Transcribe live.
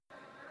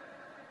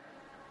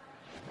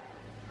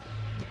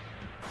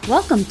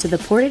Welcome to the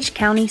Portage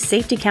County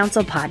Safety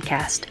Council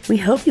podcast. We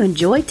hope you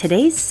enjoy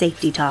today's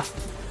safety talk.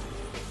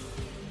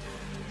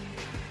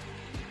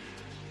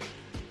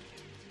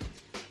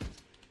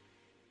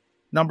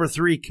 Number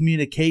 3,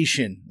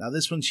 communication. Now,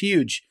 this one's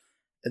huge.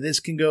 This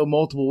can go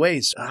multiple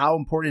ways. How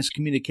important is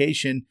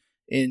communication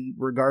in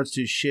regards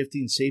to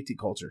shifting safety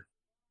culture?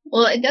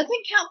 Well, it doesn't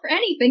count for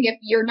anything if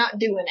you're not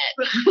doing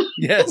it.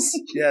 Yes.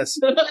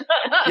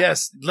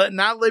 Yes.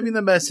 Not living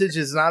the message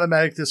is an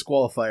automatic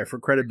disqualifier for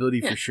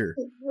credibility for sure.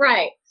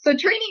 Right. So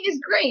training is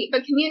great,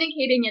 but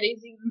communicating it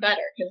is even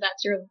better because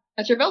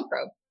that's your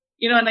Velcro.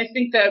 And I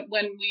think that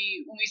when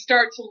we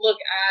start to look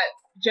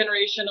at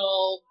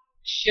generational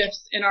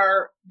shifts in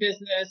our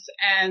business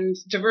and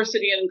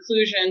diversity and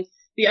inclusion,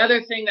 the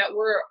other thing that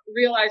we're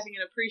realizing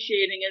and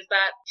appreciating is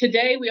that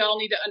today we all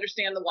need to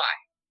understand the why.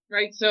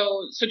 Right.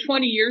 So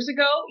 20 years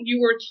ago, you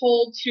were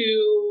told to,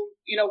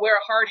 wear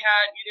a hard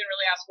hat. You didn't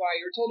really ask why.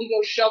 You were told to go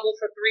shovel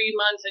for 3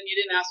 months and you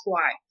didn't ask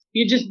why.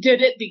 You just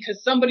did it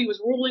because somebody was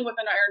ruling with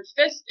an iron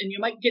fist and you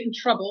might get in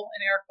trouble,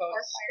 in air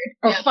quotes,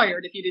 or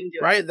fired if you didn't do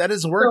it. Right. That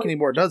doesn't work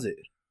anymore, does it?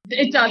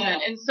 It doesn't.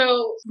 Yeah. And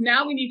so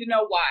now we need to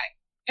know why,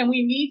 and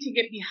we need to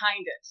get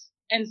behind it.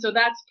 And so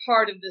that's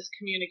part of this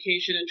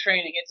communication and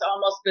training. It's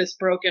almost this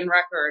broken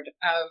record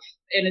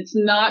and it's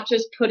not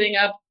just putting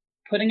up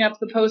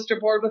the poster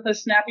board with a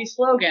snappy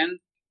slogan.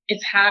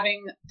 It's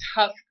having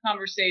tough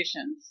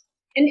conversations.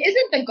 And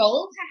isn't the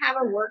goal to have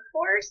a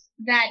workforce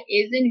that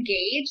is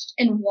engaged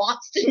and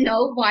wants to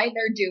know why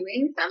they're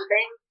doing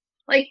something?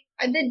 Like,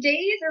 the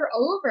days are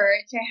over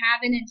to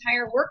have an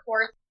entire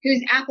workforce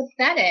who's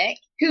apathetic,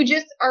 who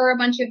just are a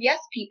bunch of yes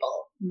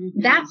people.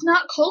 Mm-hmm. That's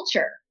not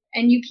culture,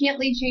 and you can't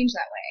lead change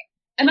that way.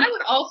 And I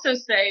would also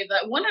say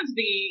that one of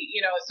the,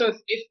 so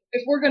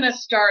if we're going to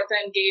start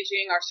then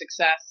gauging our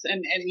success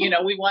and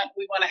we want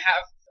to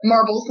have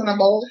marbles in a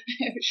mold,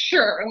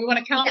 sure, and we want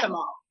to count them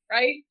all,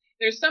 right?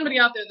 There's somebody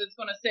out there that's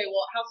going to say,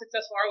 well, how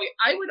successful are we?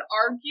 I would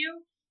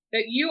argue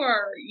that you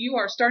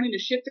are starting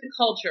to shift the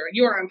culture.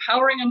 You are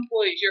empowering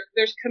employees.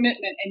 There's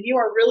commitment, and you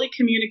are really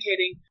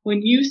communicating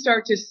when you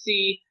start to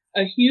see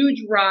a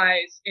huge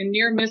rise in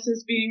near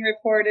misses being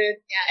reported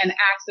and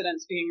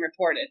accidents being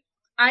reported.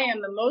 I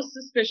am the most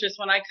suspicious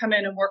when I come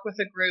in and work with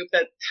a group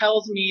that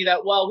tells me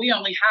that, well, we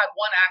only had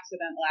one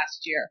accident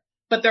last year,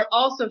 but they're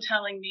also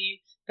telling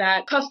me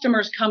that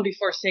customers come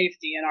before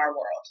safety in our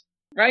world,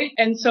 right?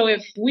 And so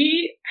if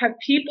we have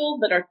people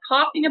that are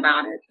talking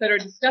about it, that are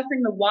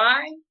discussing the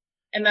why,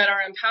 and that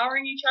are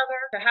empowering each other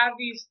to have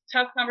these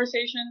tough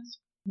conversations,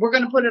 we're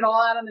going to put it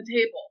all out on the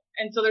table.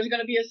 And so there's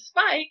going to be a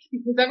spike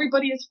because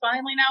everybody is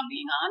finally now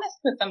being honest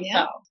with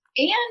themselves.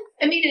 Yeah.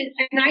 And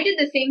I did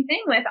the same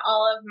thing with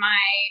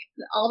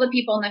all the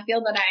people in the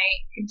field that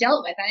I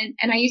dealt with.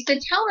 And I used to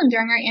tell them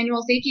during our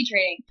annual safety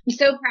training, I'm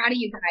so proud of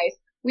you guys.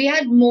 We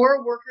had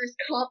more workers'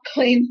 comp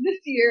claims this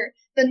year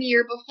than the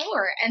year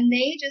before. And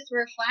they just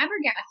were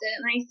flabbergasted.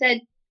 And I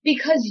said,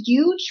 because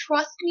you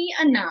trust me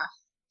enough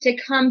to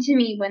come to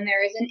me when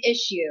there is an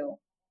issue,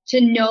 to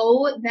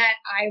know that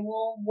I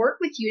will work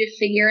with you to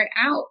figure it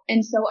out.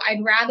 And so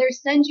I'd rather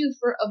send you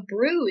for a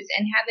bruise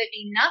and have it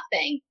be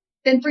nothing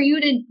than for you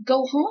to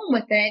go home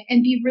with it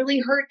and be really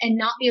hurt and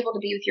not be able to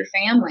be with your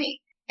family.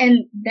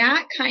 And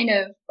that kind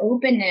of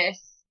openness,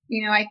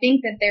 I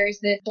think that there's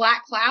this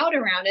black cloud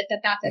around it,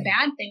 that's a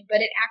bad thing,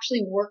 but it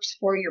actually works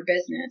for your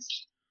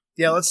business.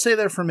 Yeah, let's stay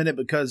there for a minute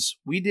because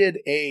we did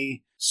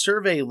a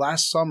survey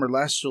last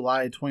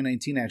July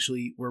 2019,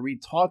 actually, where we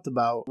talked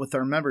about with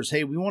our members,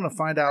 hey, we want to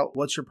find out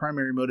what's your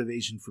primary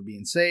motivation for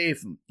being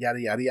safe, and yada,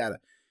 yada, yada.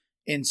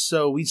 And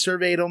so we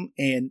surveyed them,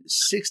 and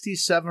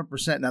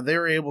 67%, now they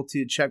were able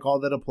to check all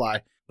that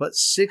apply, but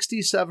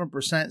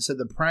 67% said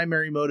the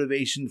primary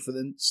motivation for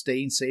them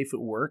staying safe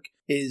at work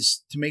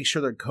is to make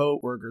sure their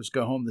co-workers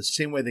go home the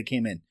same way they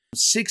came in.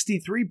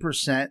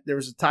 63%, there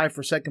was a tie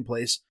for second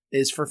place,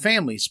 is for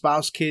family,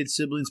 spouse, kids,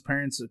 siblings,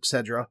 parents,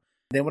 etc.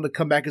 They want to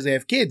come back as they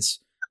have kids,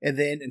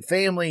 and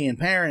family and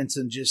parents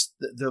and just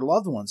their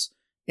loved ones.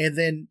 And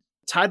then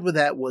tied with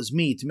that was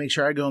me, to make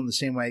sure I go home the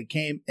same way I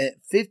came. At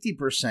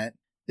 50%,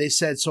 they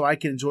said, so I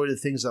can enjoy the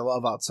things I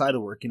love outside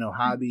of work,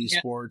 hobbies,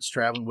 sports,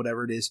 traveling,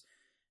 whatever it is.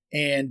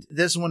 And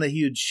this is when a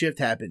huge shift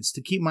happens.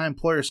 To keep my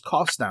employer's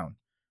costs down,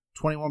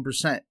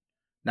 21%.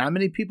 Not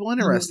many people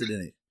interested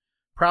in it.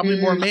 Probably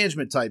more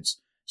management types.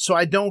 So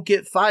I don't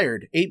get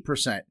fired,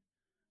 8%.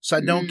 So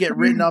I don't get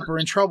written up or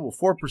in trouble,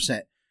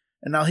 4%.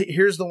 And now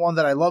here's the one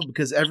that I love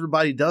because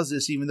everybody does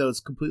this even though it's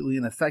completely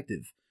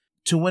ineffective.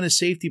 To win a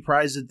safety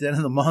prize at the end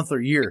of the month or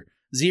year,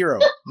 0.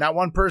 Not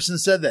one person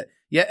said that.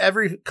 Yet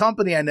every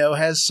company I know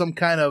has some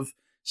kind of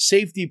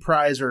safety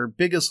prize or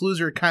biggest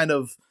loser kind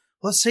of,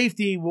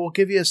 safety, we'll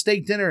give you a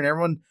steak dinner, and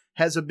everyone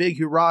has a big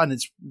hurrah, and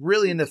it's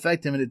really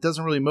ineffective, and it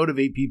doesn't really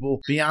motivate people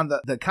beyond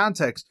the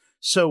context.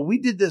 So we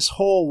did this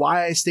whole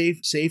Why I Stay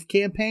Safe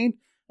campaign,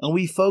 and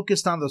we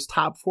focused on those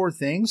top 4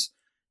 things.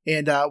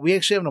 And we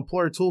actually have an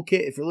employer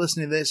toolkit. If you're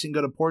listening to this, you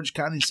can go to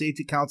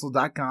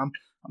PortageCountySafetyCouncil.com.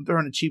 I'm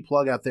throwing a cheap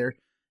plug out there.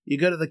 You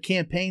go to the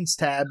campaigns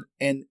tab,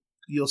 and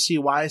you'll see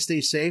Why I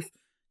Stay Safe.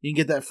 You can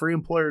get that free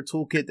employer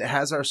toolkit that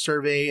has our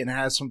survey and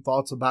has some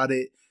thoughts about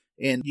it.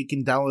 And you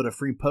can download a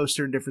free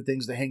poster and different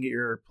things to hang at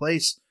your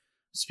place.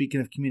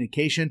 Speaking of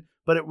communication,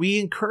 but we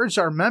encourage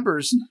our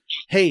members,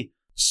 hey,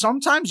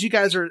 sometimes you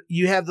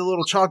have the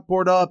little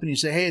chalkboard up and you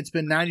say, hey, it's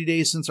been 90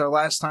 days since our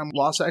last time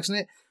loss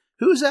accident.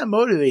 Who is that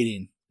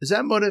motivating? Is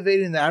that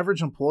motivating the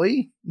average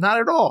employee? Not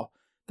at all.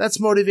 That's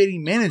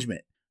motivating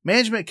management.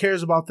 Management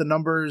cares about the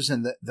numbers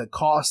and the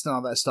cost and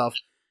all that stuff.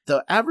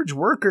 The average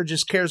worker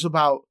just cares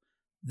about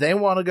they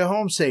want to go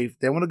home safe.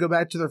 They want to go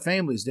back to their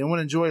families. They want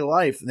to enjoy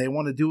life. They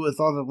want to do it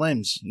with all their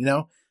limbs.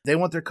 They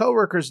want their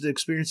coworkers to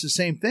experience the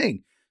same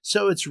thing.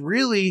 So it's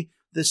really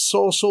this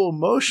social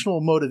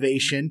emotional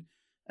motivation.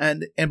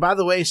 And by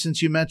the way,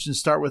 since you mentioned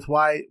Start With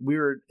Why, we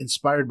were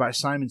inspired by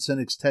Simon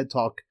Sinek's TED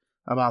Talk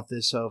about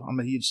this. So I'm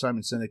a huge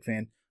Simon Sinek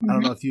fan. I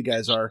don't know if you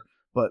guys are,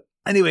 but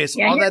anyways,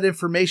 all that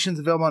information is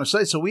available on our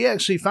site. So we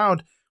actually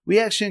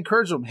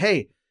encourage them,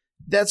 hey,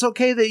 that's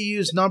okay they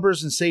use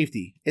numbers and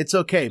safety. It's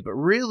okay. But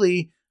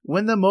really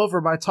win them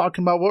over by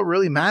talking about what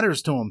really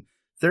matters to them.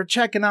 They're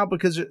checking out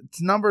because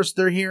it's numbers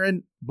they're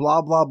hearing,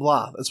 blah, blah,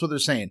 blah. That's what they're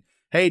saying.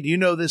 Hey, do you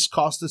know this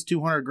cost us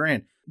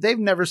 $200,000? They've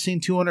never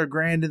seen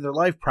 $200,000 in their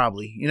life,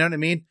 probably. You know what I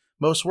mean?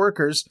 Most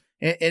workers.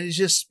 And it's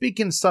just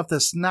speaking stuff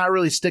that's not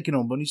really sticking to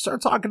them. When you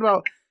start talking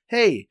about,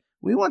 hey,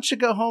 we want you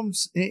to go home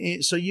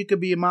so you could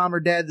be a mom or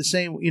dad the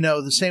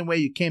same way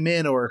you came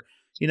in, or,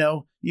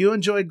 you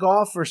enjoy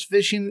golf or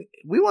fishing.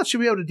 We want you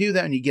to be able to do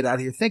that when you get out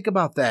of here. Think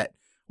about that.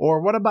 Or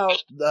what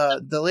about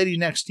the lady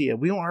next to you?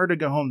 We want her to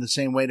go home the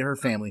same way to her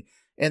family.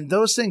 And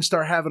those things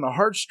start having a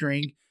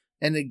heartstring,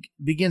 and it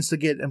begins to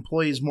get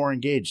employees more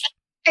engaged.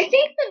 I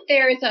think that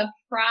there's a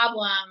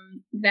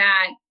problem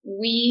that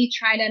we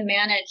try to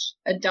manage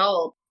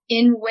adults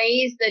in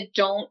ways that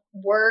don't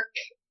work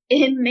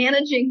in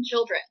managing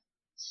children.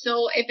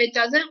 So if it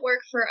doesn't work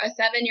for a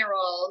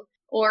 7-year-old,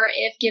 or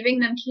if giving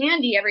them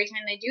candy every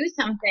time they do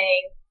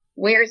something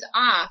wears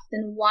off,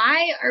 then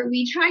why are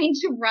we trying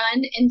to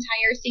run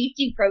entire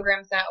safety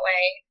programs that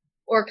way,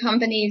 or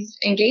companies'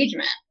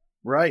 engagement?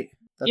 Right.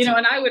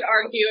 And I would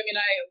argue,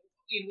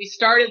 we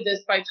started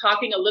this by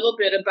talking a little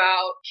bit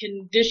about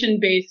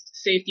condition-based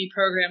safety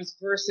programs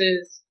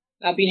versus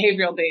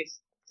behavioral-based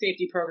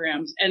safety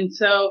programs. And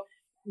so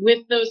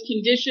with those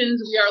conditions,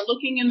 we are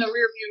looking in the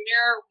rearview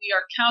mirror. We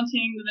are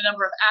counting the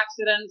number of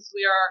accidents.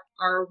 We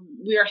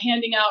are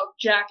handing out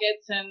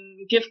jackets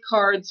and gift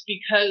cards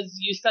because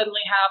you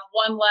suddenly have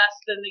one less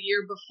than the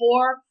year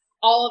before.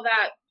 All of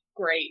that,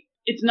 great.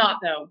 It's not,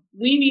 though.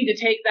 We need to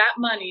take that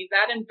money,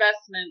 that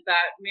investment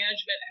that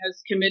management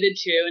has committed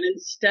to, and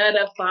instead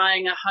of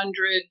buying 100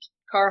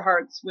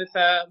 Carhartts with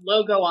a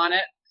logo on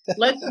it,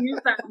 let's use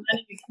that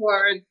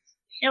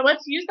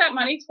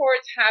money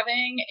towards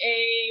having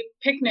a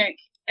picnic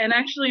and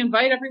actually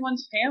invite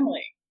everyone's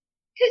family.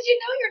 Because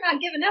you're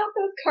not giving out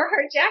those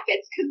Carhartt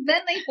jackets, because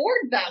then they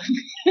hoard them.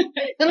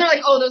 Then they're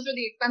like, oh, those are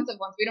the expensive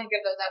ones. We don't give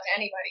those out to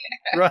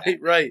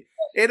anybody. Right.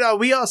 And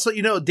we also,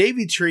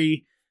 Davy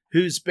Tree,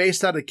 who's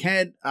based out of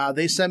Kent,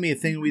 they sent me a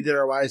thing. We did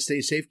our Why I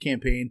Stay Safe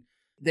campaign.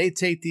 They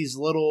take these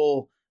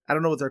little, I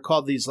don't know what they're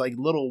called, these like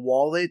little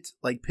wallet,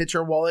 like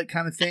pitcher wallet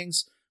kind of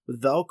things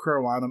with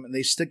Velcro on them, and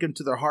they stick them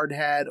to their hard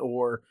hat,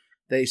 or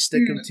they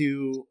stick them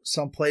to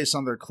some place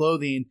on their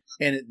clothing,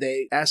 and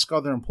they ask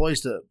all their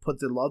employees to put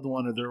their loved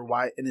one or their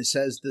why, and it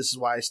says, this is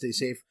why I stay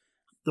safe.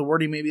 The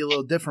wording may be a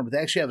little different, but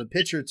they actually have a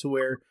picture to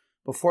where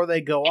before they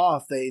go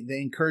off, they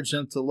encourage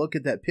them to look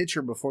at that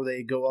picture before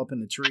they go up in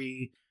the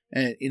tree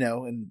and,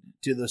 and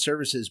do the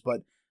services.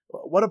 But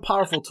what a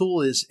powerful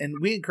tool is. And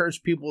we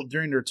encourage people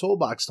during their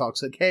toolbox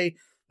talks, like, hey,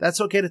 that's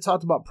okay to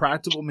talk about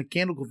practical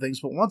mechanical things,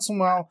 but once in a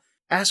while,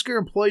 ask your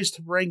employees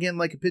to bring in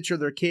like a picture of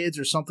their kids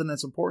or something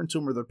that's important to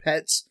them, or their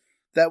pets.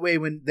 That way,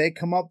 when they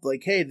come up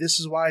like, hey, this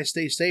is why I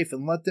stay safe,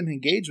 and let them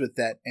engage with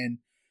that. And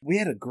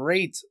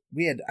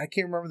I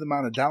can't remember the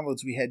amount of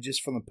downloads we had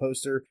just from the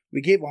poster.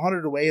 We gave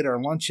 100 away at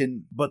our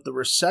luncheon, but the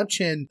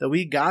reception that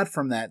we got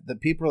from that, the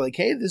people were like,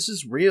 hey, this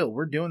is real.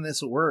 We're doing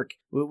this at work.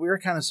 We were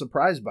kind of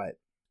surprised by it.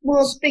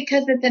 Well, it's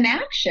because it's an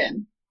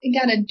action. You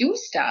got to do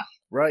stuff.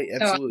 Right.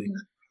 Absolutely.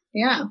 So,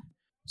 yeah.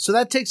 So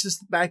that takes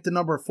us back to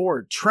number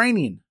 4,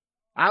 training.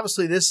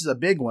 Obviously, this is a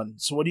big one.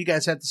 So what do you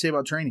guys have to say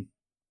about training?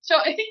 So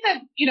I think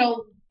that,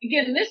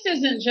 again, this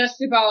isn't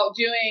just about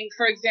doing,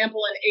 for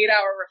example, an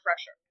 8-hour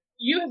refresher.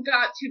 You have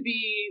got to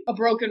be a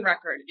broken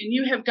record, and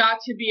you have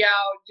got to be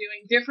out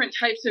doing different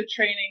types of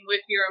training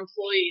with your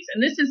employees. And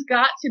this has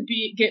got to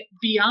get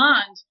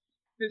beyond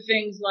the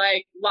things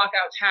like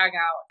lockout, tag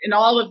out, and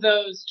all of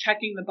those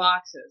checking the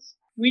boxes.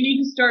 We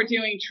need to start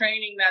doing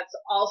training that's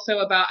also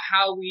about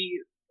how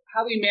we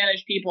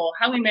manage people,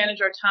 how we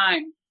manage our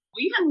time.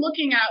 Even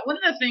looking at one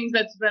of the things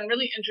that's been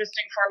really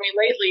interesting for me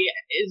lately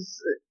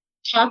is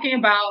talking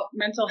about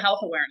mental health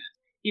awareness.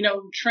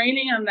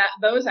 Training on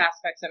those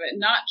aspects of it,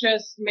 not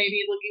just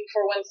maybe looking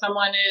for when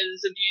someone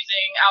is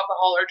abusing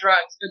alcohol or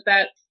drugs, but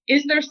that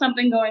is there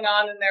something going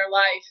on in their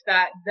life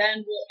that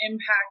then will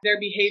impact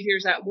their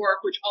behaviors at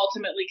work, which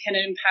ultimately can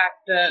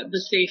impact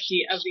the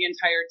safety of the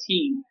entire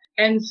team.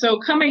 And so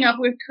coming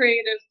up with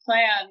creative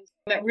plans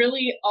that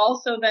really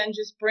also then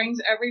just brings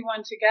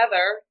everyone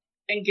together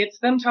and gets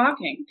them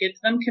talking, gets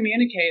them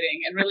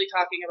communicating, and really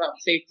talking about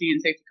safety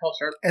and safety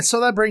culture. And so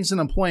that brings an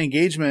employee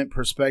engagement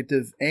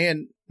perspective,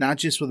 and not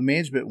just with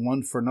management,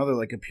 one for another,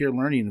 like a peer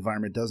learning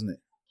environment, doesn't it?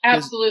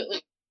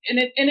 Absolutely. And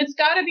it's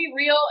got to be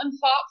real and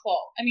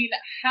thoughtful. I mean,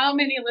 how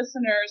many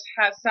listeners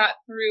have sat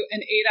through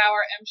an 8-hour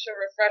MSHA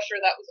refresher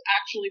that was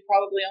actually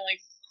probably only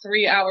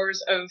 3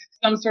 hours of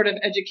some sort of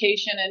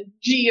education? And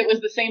gee, it was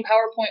the same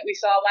PowerPoint we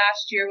saw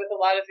last year with a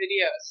lot of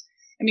videos.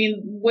 I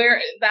mean, where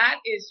that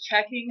is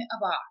checking a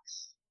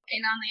box.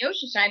 And on the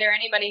OSHA side, or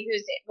anybody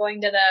who's going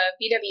to the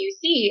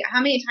BWC, how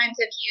many times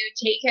have you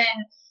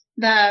taken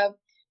the,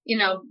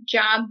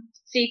 job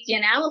safety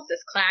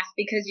analysis class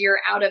because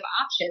you're out of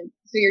options?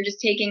 So you're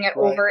just taking it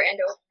over and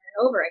over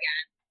and over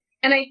again.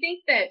 And I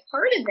think that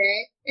part of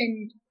it,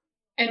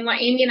 and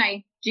what Amy and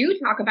I do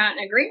talk about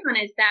and agree on,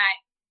 is that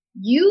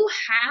you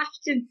have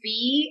to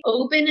be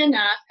open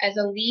enough as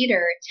a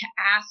leader to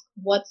ask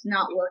what's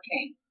not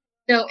working.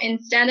 So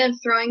instead of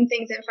throwing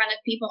things in front of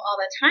people all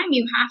the time,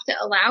 you have to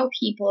allow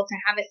people to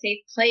have a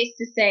safe place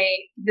to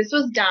say, this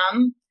was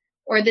dumb,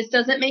 or this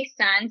doesn't make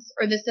sense,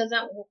 or this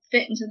doesn't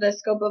fit into the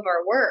scope of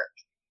our work.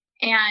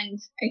 And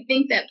I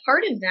think that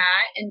part of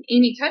that, and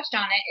Amy touched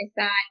on it, is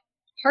that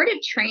part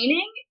of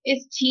training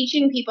is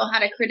teaching people how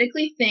to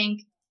critically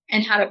think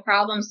and how to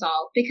problem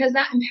solve, because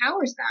that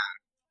empowers them.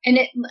 And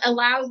it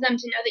allows them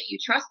to know that you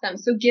trust them.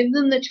 So give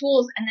them the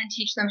tools and then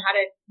teach them how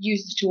to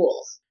use the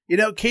tools.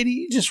 Katie,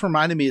 you just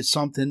reminded me of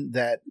something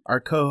that our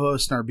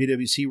co-host and our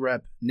BWC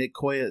rep, Nick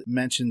Koya,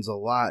 mentions a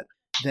lot,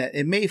 that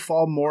it may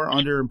fall more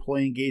under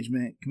employee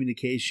engagement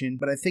communication,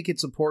 but I think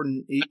it's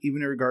important,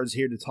 even in regards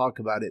here, to talk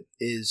about it,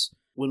 is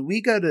when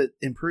we go to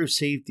improve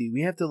safety,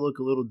 we have to look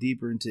a little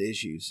deeper into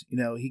issues.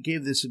 He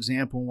gave this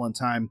example one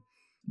time,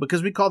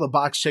 because we call the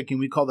box checking,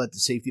 we call that the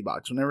safety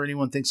box. Whenever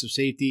anyone thinks of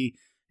safety,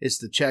 it's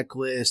the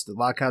checklist, the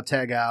lockout,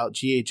 tag out,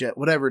 GHS,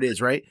 whatever it is,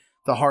 right?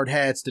 The hard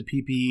hats, the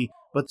PPE.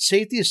 But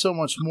safety is so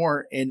much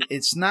more, and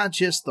it's not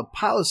just the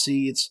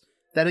policy, it's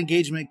that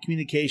engagement,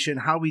 communication,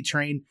 how we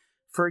train.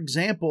 For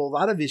example, a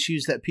lot of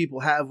issues that people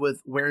have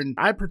with wearing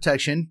eye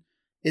protection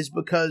is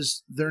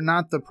because they're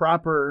not the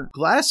proper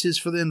glasses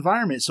for the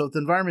environment. So if the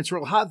environment's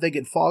real hot, they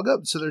get fog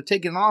up, so they're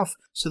taking off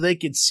so they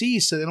can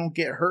see, so they don't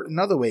get hurt in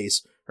other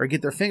ways or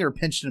get their finger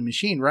pinched in a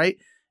machine, right?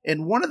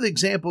 And one of the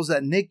examples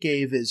that Nick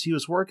gave is he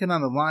was working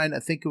on a line, I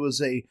think it was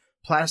a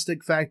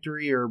plastic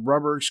factory or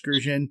rubber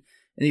extrusion,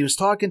 and he was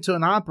talking to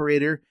an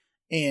operator,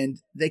 and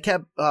they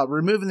kept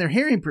removing their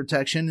hearing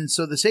protection. And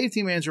so the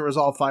safety manager was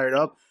all fired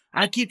up.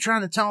 I keep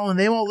trying to tell them,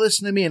 they won't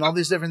listen to me, and all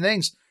these different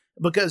things,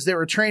 because they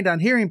were trained on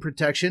hearing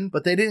protection,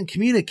 but they didn't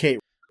communicate.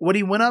 What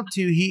he went up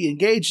to, he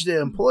engaged the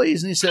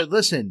employees and he said,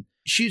 listen,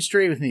 shoot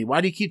straight with me.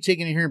 Why do you keep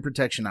taking your hearing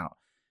protection out?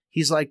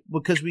 He's like,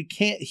 because we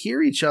can't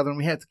hear each other and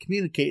we have to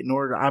communicate in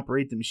order to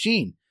operate the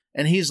machine.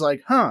 And he's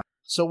like,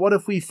 so what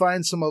if we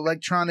find some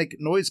electronic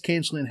noise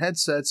canceling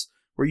headsets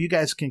where you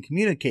guys can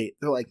communicate?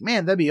 They're like,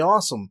 man, that'd be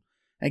awesome.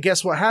 And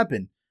guess what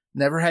happened?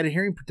 Never had a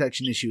hearing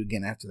protection issue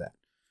again after that.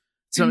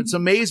 So it's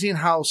amazing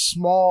how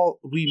small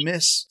we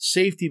miss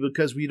safety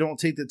because we don't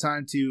take the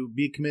time to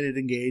be committed,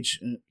 engage,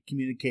 and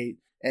communicate,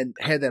 and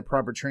have that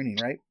proper training,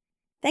 right?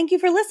 Thank you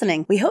for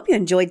listening. We hope you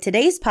enjoyed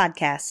today's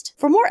podcast.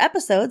 For more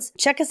episodes,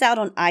 check us out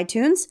on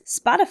iTunes,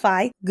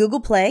 Spotify,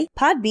 Google Play,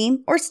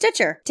 Podbean, or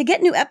Stitcher. To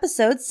get new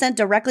episodes sent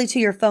directly to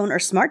your phone or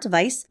smart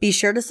device, be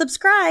sure to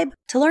subscribe.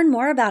 To learn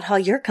more about how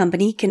your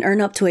company can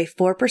earn up to a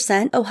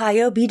 4%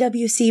 Ohio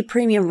BWC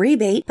premium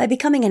rebate by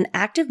becoming an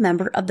active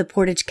member of the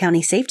Portage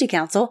County Safety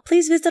Council,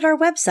 please visit our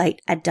website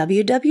at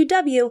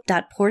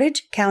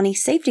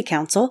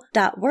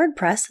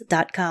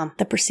www.portagecountysafetycouncil.wordpress.com.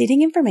 The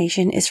preceding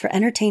information is for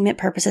entertainment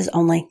purposes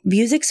only.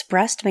 Views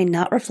expressed may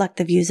not reflect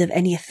the views of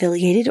any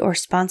affiliated or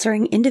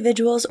sponsoring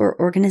individuals or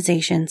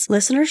organizations.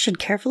 Listeners should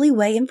carefully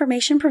weigh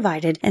information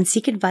provided and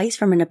seek advice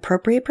from an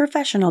appropriate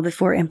professional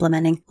before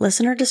implementing.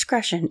 Listener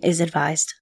discretion is advised.